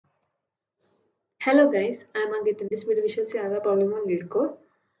Hello guys, I am Ankit. In this video, we shall see another problem on LeetCode.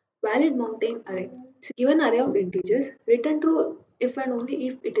 Valid mountain array. So given array of integers, return true if and only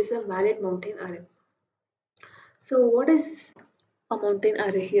if it is a valid mountain array. So what is a mountain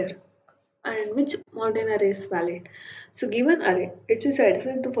array here? And which mountain array is valid? So given array, it should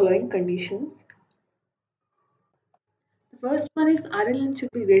satisfy the following conditions. The first one is array length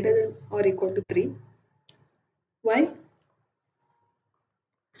should be greater than or equal to 3. Why?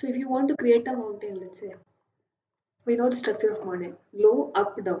 So if you want to create a mountain, let's say, we know the structure of mountain, low,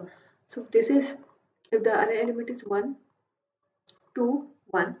 up, down. So this is if the array element is 1, 2,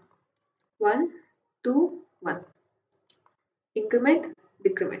 1, 1, 2, 1. Increment,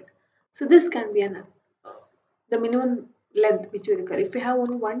 decrement. So this can be an the minimum length which you require. If you have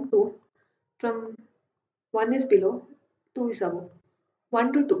only 1, 2, from 1 is below, 2 is above.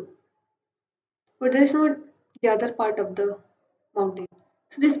 1 to 2. But there is not the other part of the mountain.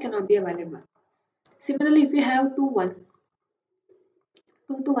 So this cannot be a valid one. Similarly, if you have 2, 1,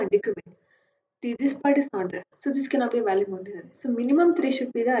 2 to 1 decrement, this part is not there. So this cannot be a valid mountain array. So minimum 3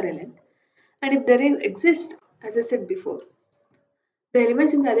 should be the array length. And if there exists, as I said before, the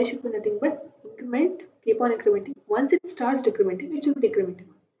elements in the array should be nothing but increment, keep on incrementing. Once it starts decrementing, it should be decrementing.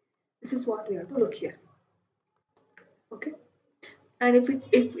 This is what we have to look here. Okay. And if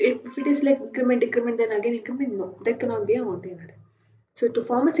it is like increment, decrement, then again increment, no, that cannot be a mountain array. So to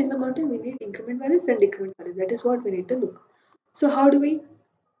form a single mountain, we need increment values and decrement values. That is what we need to look. So how do we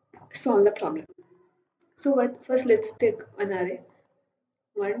solve the problem? So first let's take an array.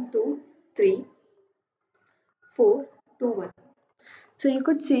 1, 2, 3, 4, 2, 1. So you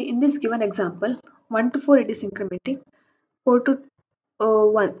could see in this given example, 1 to 4 it is incrementing, 4 to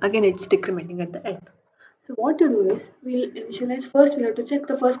 1 again it's decrementing at the end. So what to do is we'll initialize first. We have to check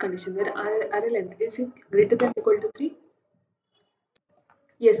the first condition where array length is it greater than or equal to 3.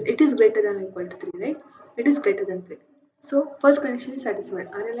 Yes, it is greater than or equal to 3, right? It is greater than 3. So first condition is satisfied.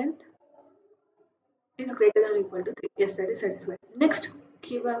 Array length is greater than or equal to 3. Yes, that is satisfied. Next,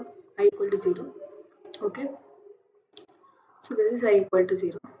 give a I equal to 0. Okay. So this is I equal to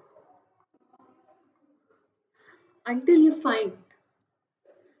 0 until you find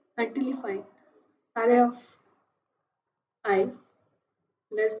array of I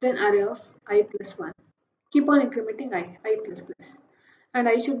less than array of I plus 1. Keep on incrementing I plus plus, and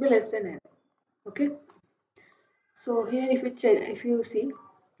I should be less than n. Okay. So here if you check, if you see,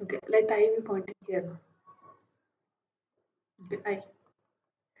 okay, let I be pointing here now. Okay,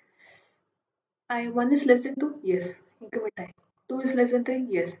 I 1 is less than 2, yes, increment I. 2 is less than 3,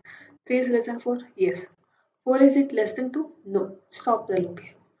 yes. 3 is less than 4, yes. 4 is it less than 2? No. Stop the loop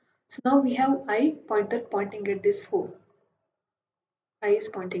here. So now we have I pointer pointing at this 4. I is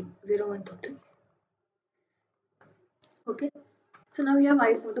pointing 0, 1, 2, 3. Okay. So now we have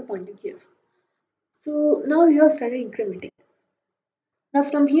I pointer pointing here. So now we have started incrementing. Now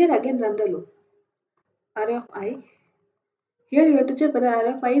from here again run the loop. Array of I. Here you have to check whether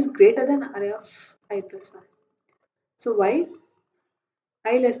array of I is greater than array of I plus 1. So while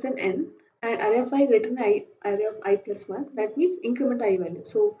I less than n and array of I greater than array of I plus 1, that means increment I value.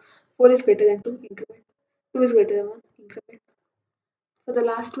 So 4 is greater than 2, increment. 2 is greater than 1, increment. For the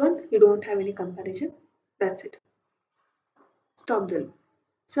last one, you don't have any comparison. That's it. Stop the loop.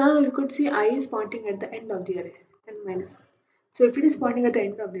 So now you could see I is pointing at the end of the array, n minus 1. So if it is pointing at the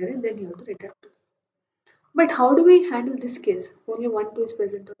end of the array, then you have to return 2. But how do we handle this case? Only 1, 2 is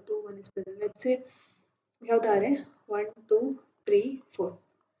present or 2, 1 is present. Let's say we have the array 1, 2, 3, 4.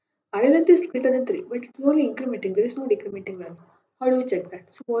 Array length is greater than 3, but it's only incrementing. There is no decrementing value. How do we check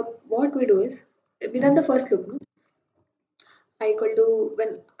that? So what we do is, we run the first loop. No? I equal to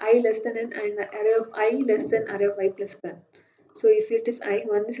when I less than n and array of I less than array of I plus 1. So if it is I,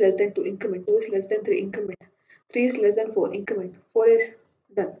 1 is less than 2, increment. 2 is less than 3, increment. 3 is less than 4, increment. 4 is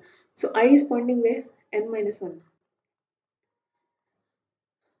done. So I is pointing where? N minus 1.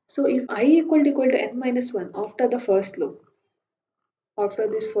 So if I equal to n minus 1 after the first loop, after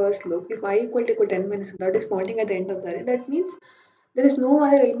this first loop, if I equal to n minus 1, that is pointing at the end of the array, that means there is no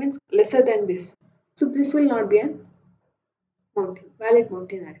other elements lesser than this. So this will not be a valid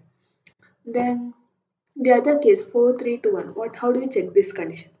mountain array. Then the other case 4, 3, 2, 1. How do we check this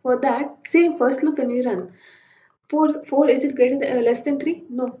condition? For that, same first loop when we run. 4 is it greater than less than 3?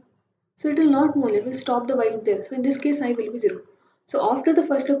 No. So it will not move, it will stop the while loop there. So in this case I will be 0. So after the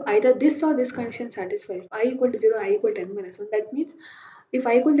first loop, either this or this condition satisfied. I equal to 0, I equal to n minus 1. That means if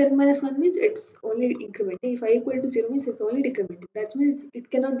I equal to n minus 1 means it's only incrementing. If I equal to 0 means it's only decrementing. That means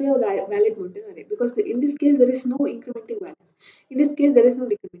it cannot be a valid mountain array because in this case there is no incrementing values. In this case there is no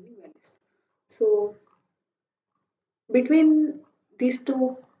decrementing values. So between these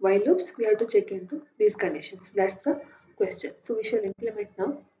two while loops, we have to check into these conditions. That's the question. So we shall implement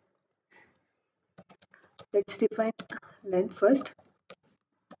now. Let's define length first.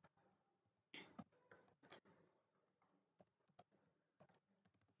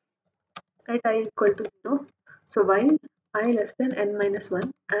 At I equal to 0. So while I less than n minus 1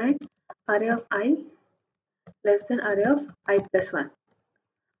 and array of I less than array of I plus 1.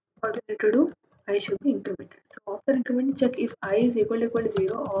 What we need to do? I should be incremented. So after incrementing, check if I is equal to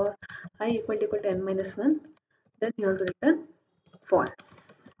 0 or I equal to n minus 1. Then you have to return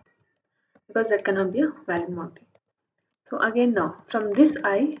false, because that cannot be a valid mounting. So again now from this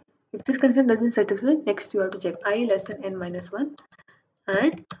I, if this condition doesn't satisfy, next you have to check I less than n minus 1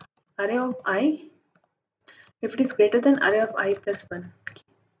 and array of I if it is greater than array of I plus 1.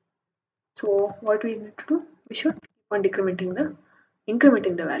 So what we need to do? We should keep on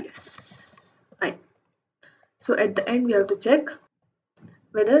incrementing the values I. So at the end we have to check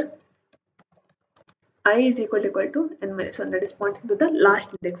whether I is equal to n minus 1, that is pointing to the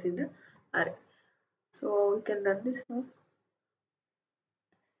last index in the array. So we can run this now.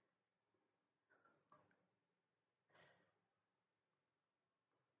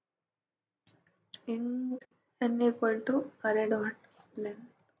 Int n equal to array dot length.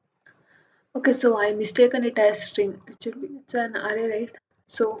 Okay, so I mistaken it as string. It should be, it's an array, right?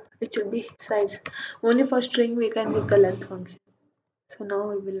 So it should be size. Only for string we can use the length function. So now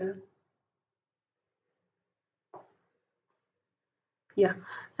we will learn. Yeah,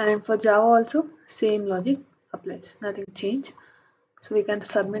 and for Java also same logic applies. Nothing change. So we can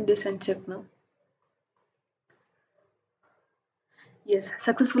submit this and check now. Yes,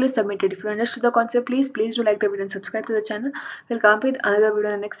 successfully submitted. If you understood the concept, please do like the video and subscribe to the channel. We'll come with another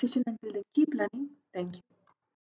video in the next session. Until then, keep learning. Thank you.